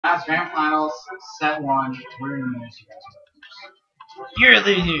Last grand finals, set one. We're in the news, you guys. You're a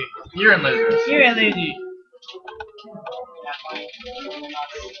loser. You're in losers. You're a loser.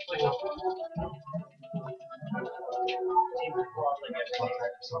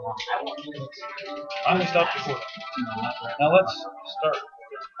 I'm gonna stop recording. Now let's start.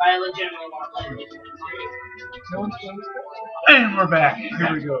 I legitimately want to play. And we're back.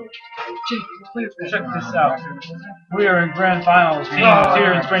 Here we go. Check this out. We are in grand finals. Teams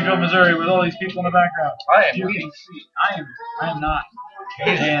here in Springfield, Missouri, with all these people in the background. I am You can see. I am not.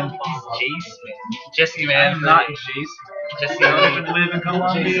 And Jace. Jesse, I man. am not Jace. Jesse. I live in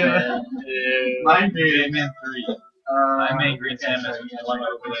Columbia. Mine I'm in 3. I made green Samus. I like my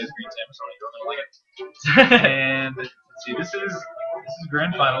overlays green Samus. I don't like it. And let's see, this is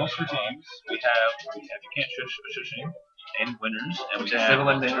grand finals for teams. We have You Can't Shushing and winners, and we have Civil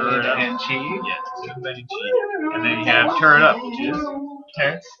and Terr and Chi. Yeah, Civil and Chi. And then you have Terr Up, which is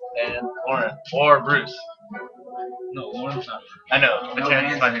Terrence and Lauren. Or Bruce. no, Lauren's not. I know, but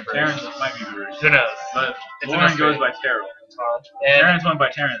Terrence might be Bruce. Terrence might be Bruce. Who knows? But It's a Lauren mystery. goes by Terrell. And Terrence went by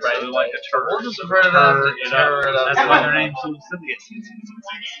Terrence, right. so like a Terr. We'll just refer to them to Terr Terr. That's why their name's so silly.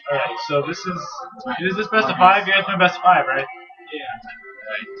 Alright, so this is best of 5? You guys doing best of 5, right?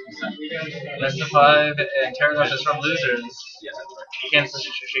 Best of 5, and Terror Up is from losers. Kansas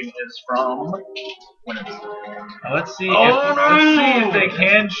Shushing is from winners. Now let's see Oh, if they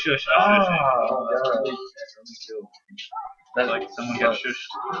can shush us. Oh, God. That's like someone got shushed.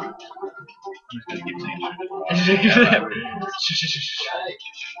 I'm just gonna keep saying shush.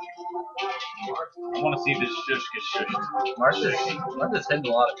 I want to see this shush get shushed. Martha's hitting a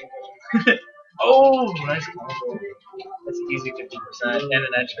lot of people. Oh, nice combo. That's easy 50%. And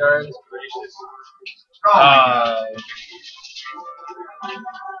an edge guard.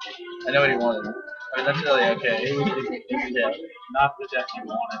 I know what he wanted. I mean, that's really okay. Yeah. Not the deck you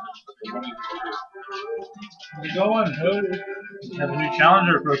wanted. How's it going? We have a new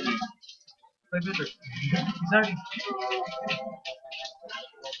challenger approaching. He's already.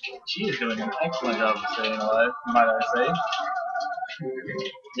 She is doing an excellent job of staying alive, might I say.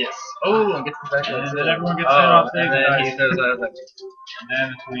 Yes. Oh, and gets the back. And then everyone gets sent off stage. And then he throws out like. And then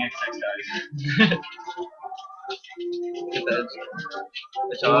the 20XX guys. Get the edge.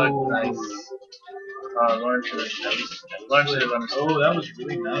 The jog, nice. Lauren should have understood. Oh, that was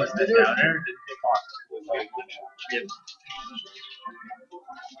really nice. That down air didn't take off. Yep.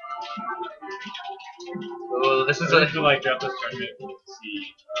 Oh, this is I a. feel like throughout this tournament we'll see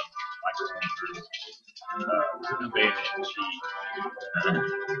Michael's Bay and she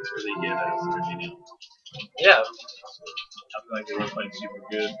really get synergy now. Yeah. I feel like they were playing super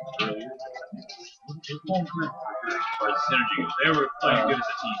good earlier. Or synergy. They were playing good as a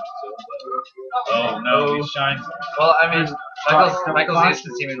team. So, oh no, he shines. Well, I mean, Michael's used to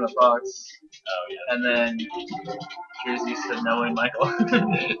teaming with Fox. Oh yeah. And then Drew's used to knowing Michael. I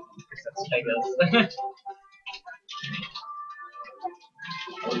guess.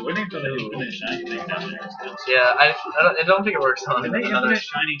 I was waiting for the infinite shiny thing down there. Yeah, I don't think it works on Did they another. infinite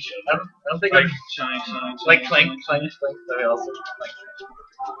shiny I don't think like shine. like clank. That'd be awesome.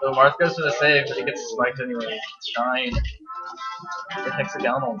 So Marth goes for the save, but he gets spiked anyway. Shine. The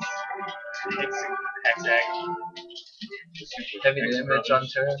hexagonals. Hexag. Heavy damage on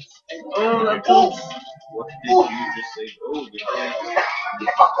Terrence. Oh, that pulse! What did you just say? Oh,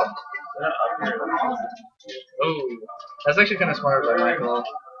 Oh, that's actually kind of smart by Michael.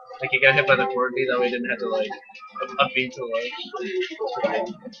 Like, he got hit by the forward B, that way he didn't have to, like, up B to like.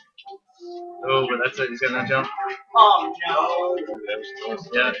 Oh, but that's it, he's got no jump. Oh no.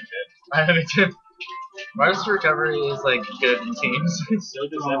 Yeah, I mean, too. Marth's recovery is, like, good in teams. So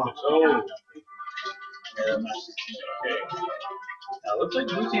deceptive. Oh! Yeah, okay. Now, looks like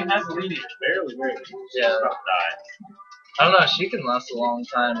blue team has the lead here. Barely. Yeah. About to die. I don't know, she can last a long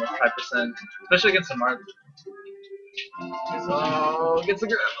time with 5%, especially against a Marth. Oh, gets the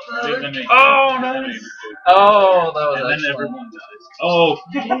grab. Oh, nice! Oh, that was And then excellent. everyone dies. Oh!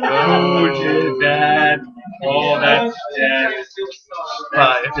 Oh, dad. Oh, that's dead.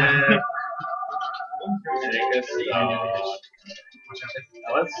 That's dead. Take us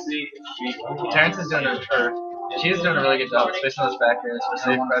let's see if she... Terrence is doing she's doing a really good job of spacing those back airs for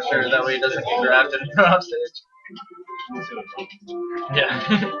safe pressure, that way he doesn't get grabbed and thrown off stage. Yeah.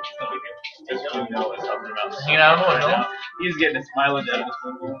 Hanging out on the hill? He's getting his mileage out of this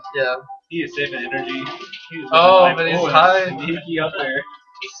window. Yeah. He is saving energy. But he's high. Sneaky up there.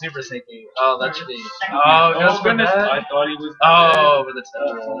 He's super sneaky. Oh, that should be. Oh, Oh, goodness. I thought he was... Oh, but it's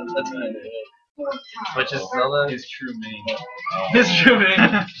that's good. Which is Zelda. His true name. His true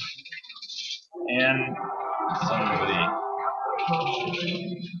name. And somebody.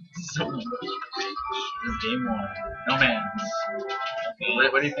 So much. This is game one. No man's.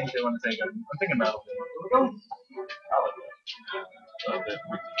 What do you think they want to take? I'm thinking Battlefield.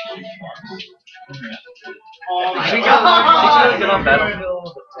 Oh I my think god. I should get on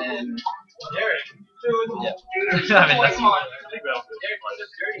Battlefield and yeah. I mean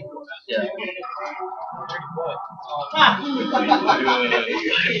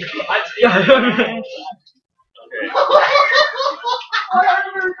that's yeah.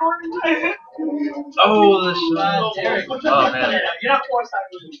 Oh, the shot. Oh man. You're not forced.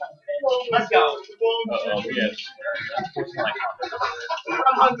 Let's go. Yes. I'm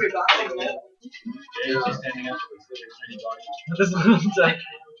hungry, man. This is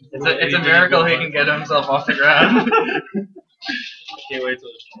it's a miracle he can get himself off the ground. Can't wait till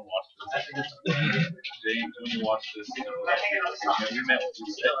you watch this. James, when you watch this, we met what you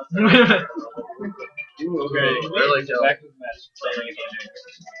said. Okay, Really chill. back to the match.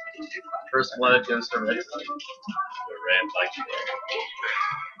 First blood goes to Red. The red like you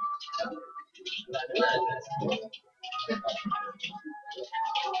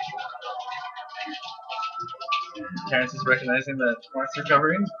Terrence is recognizing that Mark's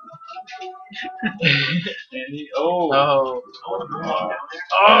recovering. Oh,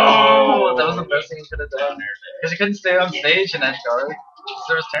 That was the best thing he could have done. Because he couldn't stay on stage and edge guard.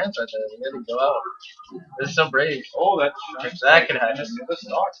 There was Terrence right there. He had to go out. It was so brave. Oh, that's If that could happen. the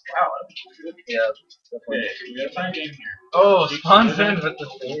stocks. Wow. Yeah, definitely. Okay, we got a time game here. Oh, spawns in with the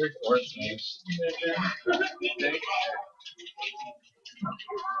third fourth smash.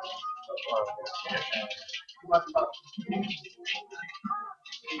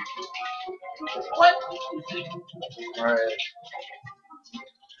 Alright.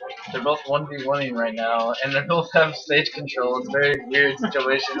 They're both 1v1ing right now, and they both have stage control. It's a very weird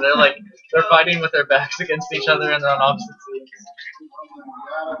situation. They're fighting with their backs against each other and they're on opposite sides.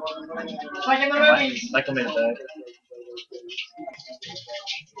 It's like in the movies. Michael made it back.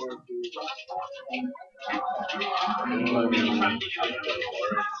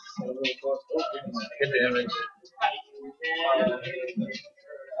 Good damage.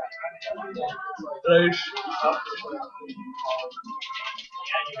 Nice.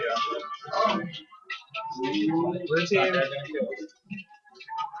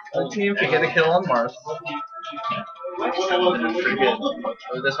 Blue team can get a kill on Mars. Pretty good.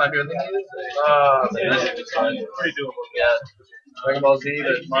 Oh, this might be what they need. This is fine. Pretty doable. Yeah. Dragon Ball Z,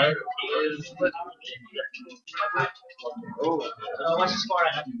 but Mark is. What's the score?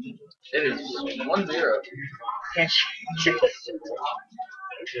 It is 1-0. Yes.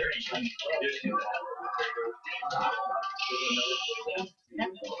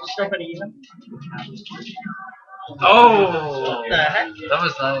 Still pretty even. Oh! What the heck? That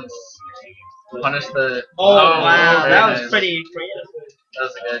was nice. Punish the. Oh, wow, very that was nice. pretty creative. That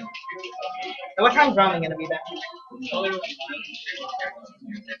was good. And what time's Roman gonna be back?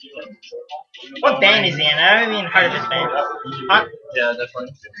 What band is he in? I haven't even heard of this band. Huh? Yeah,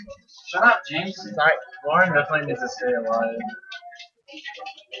 definitely. Shut up, James. Sorry. Lauren definitely needs to stay alive.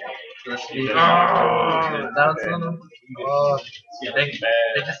 For the speed. Down some. They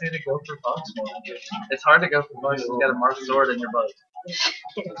just need to go for Fox more. It's hard to go for Fox. You got a marked sword in your butt.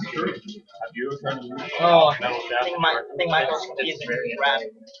 Oh, I think Michael's confusing very rap.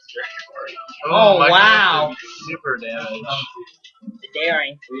 Oh, Oh, wow. did super damage. The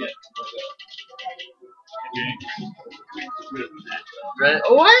daring. Red.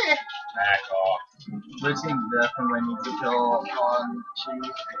 What? Back off. Blue team definitely needs to kill on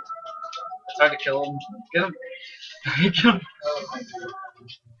Chief. It's hard to kill him. Get him. Get him.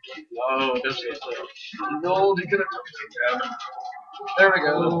 Oh, this was no, he could have. There we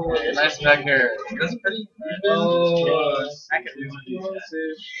go. Nice back here. That's pretty even. Oh,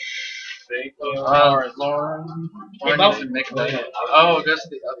 Lauren. They Lauren both- needs to make that. Oh, it goes to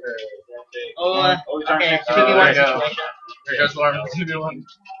the other. Oh, okay. Oh, 2v1 there you go. situation. There goes Lauren. 2v1.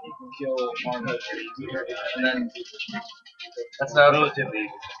 Kill Marmot. And then that's how I would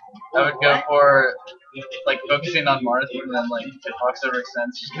go for like focusing on Marth and then like if Fox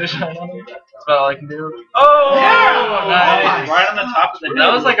overextends, just get a shot on him. That's about all I can do. Oh, Yeah! nice! Right on the top of the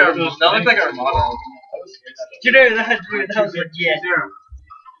That was like our. That looked like our model. Dude, that was legit.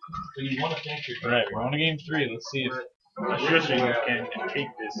 Alright, we're on to game 3. Let's see if Shushing can take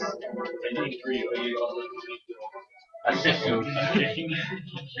this. Game 3.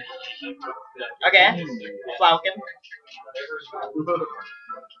 Okay. Falcon.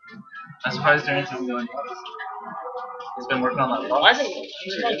 I'm surprised Terrence isn't going. He's been working on that a lot. Why isn't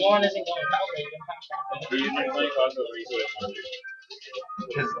Lauren isn't going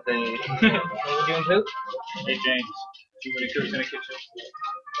Because they. Are you doing poop? Hey James, Too many cooks in a kitchen.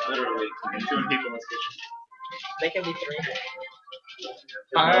 Literally, too many people in this kitchen. They can be 3.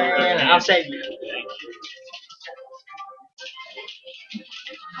 Fine, I'll save you.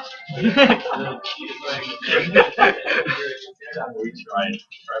 We tried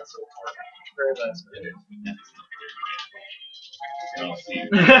so hard. Very nice.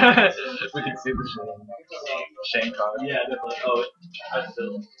 We can see the Shane card. Yeah, definitely. Oh, that's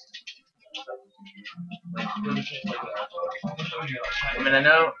still. I mean, I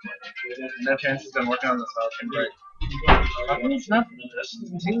know Terrence has been working on this Falcon, but I mean, it's not just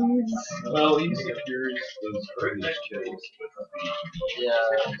teams. Well, Easy Furies was early kills. Yeah,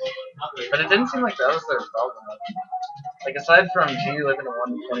 but it didn't seem like that was their problem. Like, aside from G living at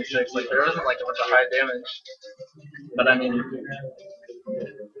 126, like, there wasn't like a bunch of high damage. But I mean,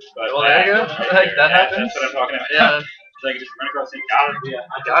 well, there you go. Like, that happens. That's what I'm talking about. Yeah. It's like just run across and got it. Yeah,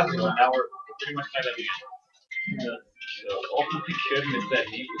 I got it. Now we're pretty much kind of the ultimately could miss that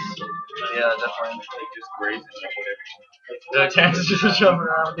heat. Yeah, definitely. Like just grazing or whatever. The Terrence is just jumping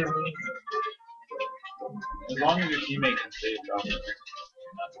around with me. As long as your teammate can save dropping.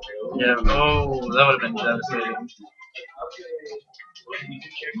 Yeah, oh, that would have been devastating.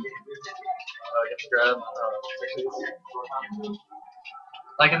 Get the grab.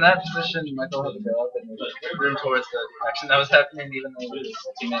 Like in that position, Michael had to go up and room towards the action that was happening, even though his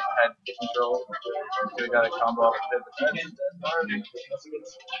teammate had good control. He got a combo off of it.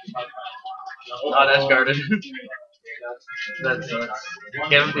 Not edge guarded. That sucks.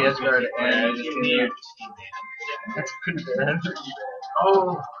 Gave him the edge guard and his teammate. That's pretty bad.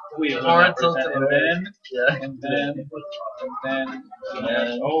 Oh, forward tilt and then, yeah, and then,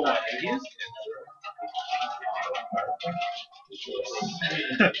 oh, he's.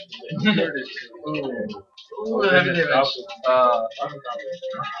 Ooh, heavy damage.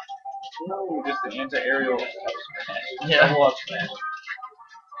 Just the anti-aerial. Yeah.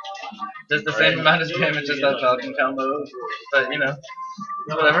 Just the same amount of damage as that Falcon combo, but you know,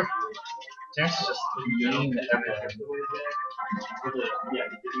 whatever. Terrence is just mean to everything.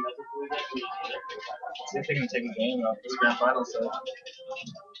 See if they can take a game off this grand final set.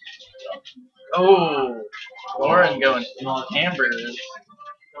 Oh, Lauren going hamburgers.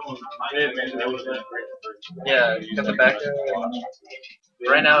 Yeah, got the back there.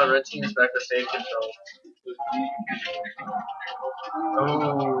 Right now, red team is back for stage control. Oh,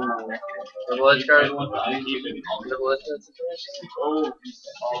 double edge guard. Double edge guard situation. Oh,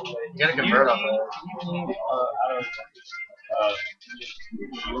 you gotta convert on that.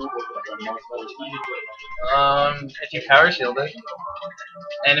 If you power shield it,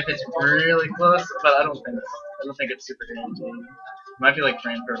 and if it's really close, but I don't think it's super guaranteed. It might be like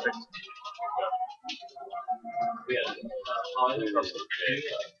frame perfect. We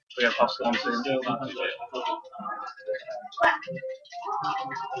got popsicle too.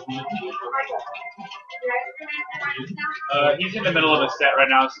 He's in the middle of a set right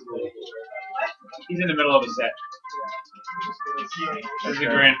now. He's in the middle of a set. This is the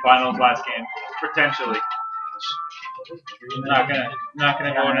grand finals last game, potentially. Not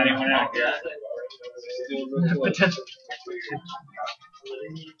gonna go on anyone else. Potentially.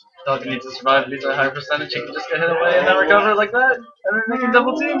 Dog needs to survive. These are high percentage. He can just get hit away and then recover like that, and then they can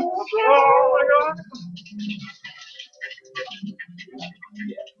double team. Oh my god!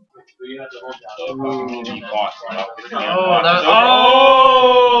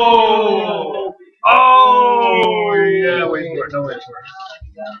 Oh, yeah, wait for it. No, wait for it.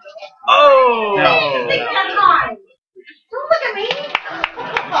 Oh! No. Don't look at me.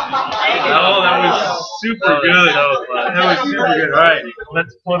 Oh, that was super good. That was super good. All right,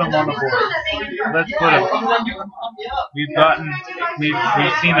 let's put him on the board. Let's put him.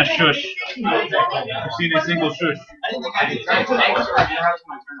 We've seen a shush. We've seen a single shush.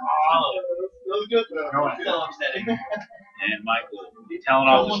 And Michael telling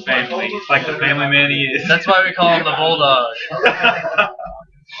off his family. It's like the family man he is. That's why we call him the bulldog.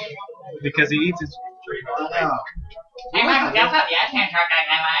 Because he eats his.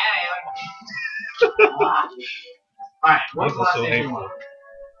 Alright, what's the last so thing you hateful. want?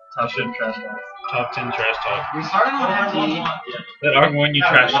 Top 10 trash talk. Top 10 trash talk. We started on FD. That argument you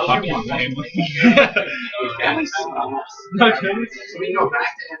trash talk his family. Family sucks. Okay. So we go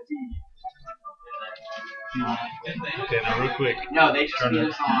back to FD. Okay, now real quick. No, they just beat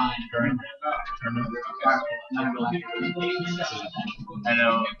us on. Turn. I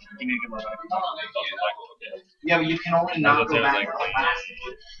know. You need to get more. Yeah, but you can only not go back to the last.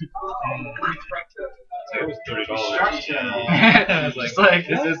 It was $30. Structure. I was like, It's like,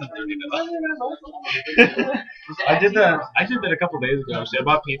 this isn't $30. I did that a couple days ago. So I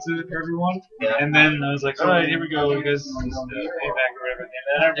bought pizza for everyone, and then I was like, all right, here we go. You guys just pay back or whatever.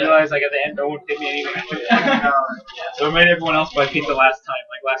 And then I realized like at the end, no one paid me anyway. So I made everyone else buy pizza last time.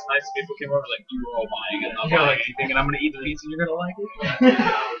 Like last night, some people came over like, you were all buying it. I'm not buying anything, and I'm gonna eat the pizza. You're gonna like it.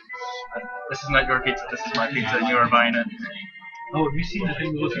 This is not your pizza. This is my pizza, and you are buying it. Oh, have you seen the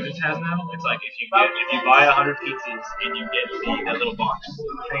thing Little Caesars has now? It's like if you buy 100 pizzas and you get that little box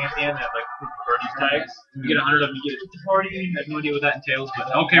thing at the end that like purchase tags, you get 100 of them, you get a party. I have no idea what that entails,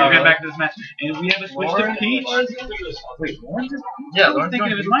 but okay, we're getting back to this match, and we have a switch to Peach. Wait, Lawrence? Yeah, I was Lawrence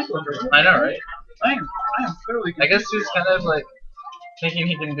thinking it was Michael. I know, right? I am thoroughly. I guess he's kind of like thinking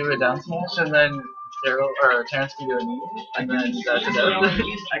he can do a down smash, and then Terrence can do a knee, and then that's it.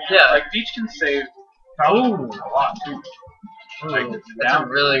 Yeah, like Peach can save probably a lot too. Like that's a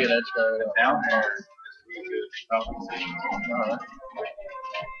really good edge guard. Down air is really good. Probably.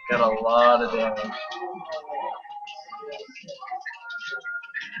 Got a lot of damage.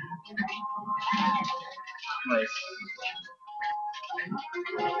 Nice.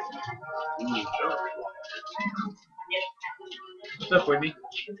 What's up, Whitney?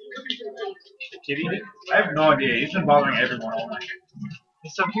 The kitty? I have no idea. He's been bothering everyone all night.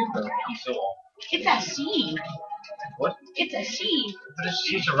 He's so cute though. He's so old. It's a she. What? It's a she. But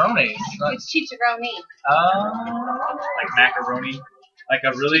it's chicharrones. It's chicharroni. Like macaroni. Like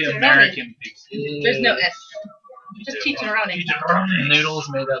a really Chicharroni. American pig. There's no S. Just chicharoni. Noodles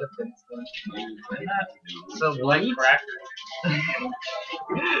made out of things. So Like white. crackers.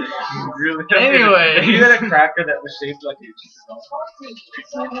 Really? Anyway. If you had a cracker that was shaped like a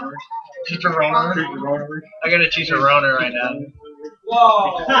Chicharron. I got a chicharroner right now.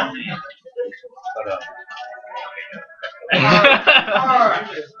 Whoa! Alright,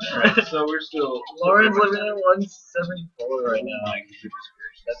 so we're still. Lauren's living at 174 right now.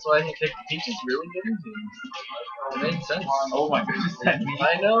 That's why he picked Peach is really good in teams. It made sense. Oh my goodness.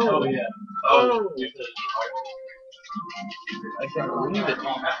 I know. Oh yeah. Oh. I can't believe it. I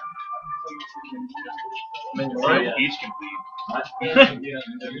mean, Lauren, Peach can bleed.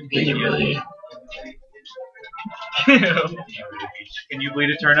 Can you bleed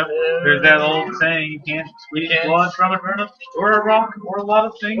a turnip? There's that old saying, you can't squeeze blood from a turnip, or a rock, or a lot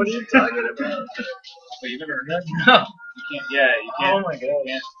of things. What are you talking about? Wait, you never heard that? No. You can't, yeah, you can't. Oh my god.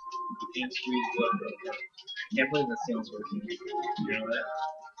 You can't squeeze blood. I can't believe this thing's working. You know that?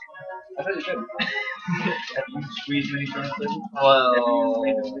 I thought you did. Have you squeezed many turnips lately? Well,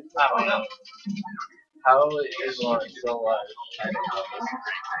 I don't know. How is Lauren still alive?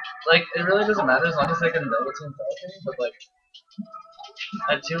 Like, it really doesn't matter as long as I can double team Falcon, but like,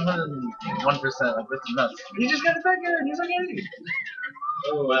 at 201%, like, that's nuts. He just got it back in, he's okay.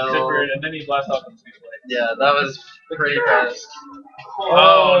 Oh, well. Zipper, and then he blasts off the speed play. Yeah, that was pretty fast.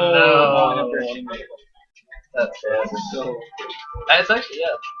 Oh, no. That's sad. So, It's actually,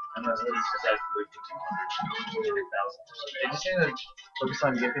 yeah. and then it's just actually 200,000. I just need to focus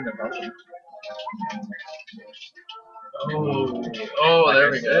on getting the Falcon. Oh, there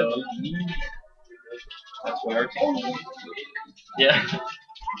we go. That's what our team is. Yeah.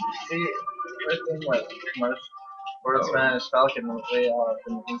 See, everything like Marth or Spanish Falcon was way off,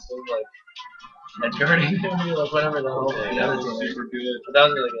 and instead of like edge guarding me, like whatever the hell the That other was team is. super good. But that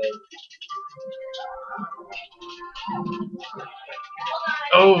was really good.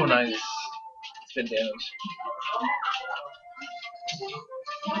 Oh, nice. It's good damage.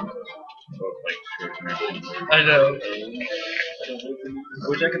 I know. I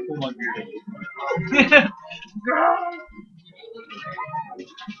wish I could pull my beard.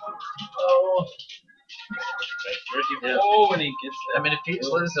 Oh. Yeah. Oh, and he gets that. I mean, if Peach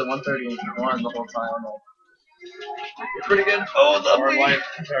lives at 131 the whole time, like, it's pretty good. Oh, Or lovely. like,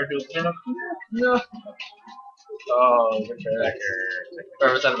 turn up. No. Oh, okay. Or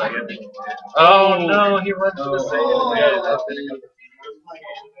was that a back end? Oh no, he went to the same. Oh,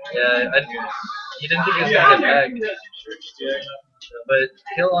 yeah, he didn't think he was gonna get back. But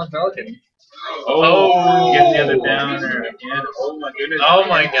kill on Falcon. Oh, get the other downer again. Oh my goodness. Oh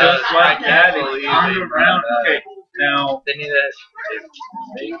my god. Just like I that, can't he believe turned they around. did that. Okay, now, They need to. if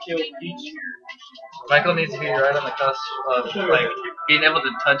they kill Peach here, Michael needs to be right on the cusp of like being able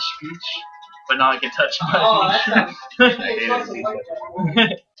to touch Peach, but not get touched by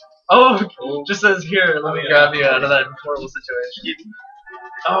Peach. Oh, just says here, let me grab you out of that horrible situation.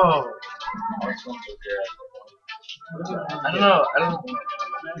 Oh. I don't know.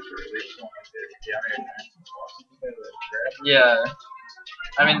 Yeah.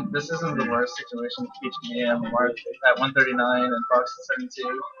 I mean, this isn't the worst situation. Peach can be at 139 and Fox at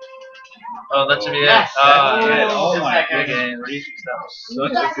 72. Oh, that should be it. Yes, Ah, that's it. yeah. Oh It's my that Good guy. game.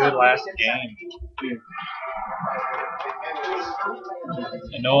 Such a good last game.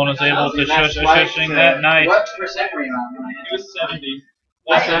 And no one was able to shush the shushing that night. What percent were you on? It was 70.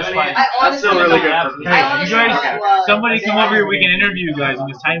 That's fine. That's still really good. Hey, you guys, somebody come over here. We can interview you guys on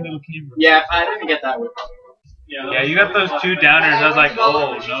this tiny little camera. Yeah, if I didn't get that. Yeah, you got those two downers. I was like,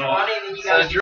 oh no. So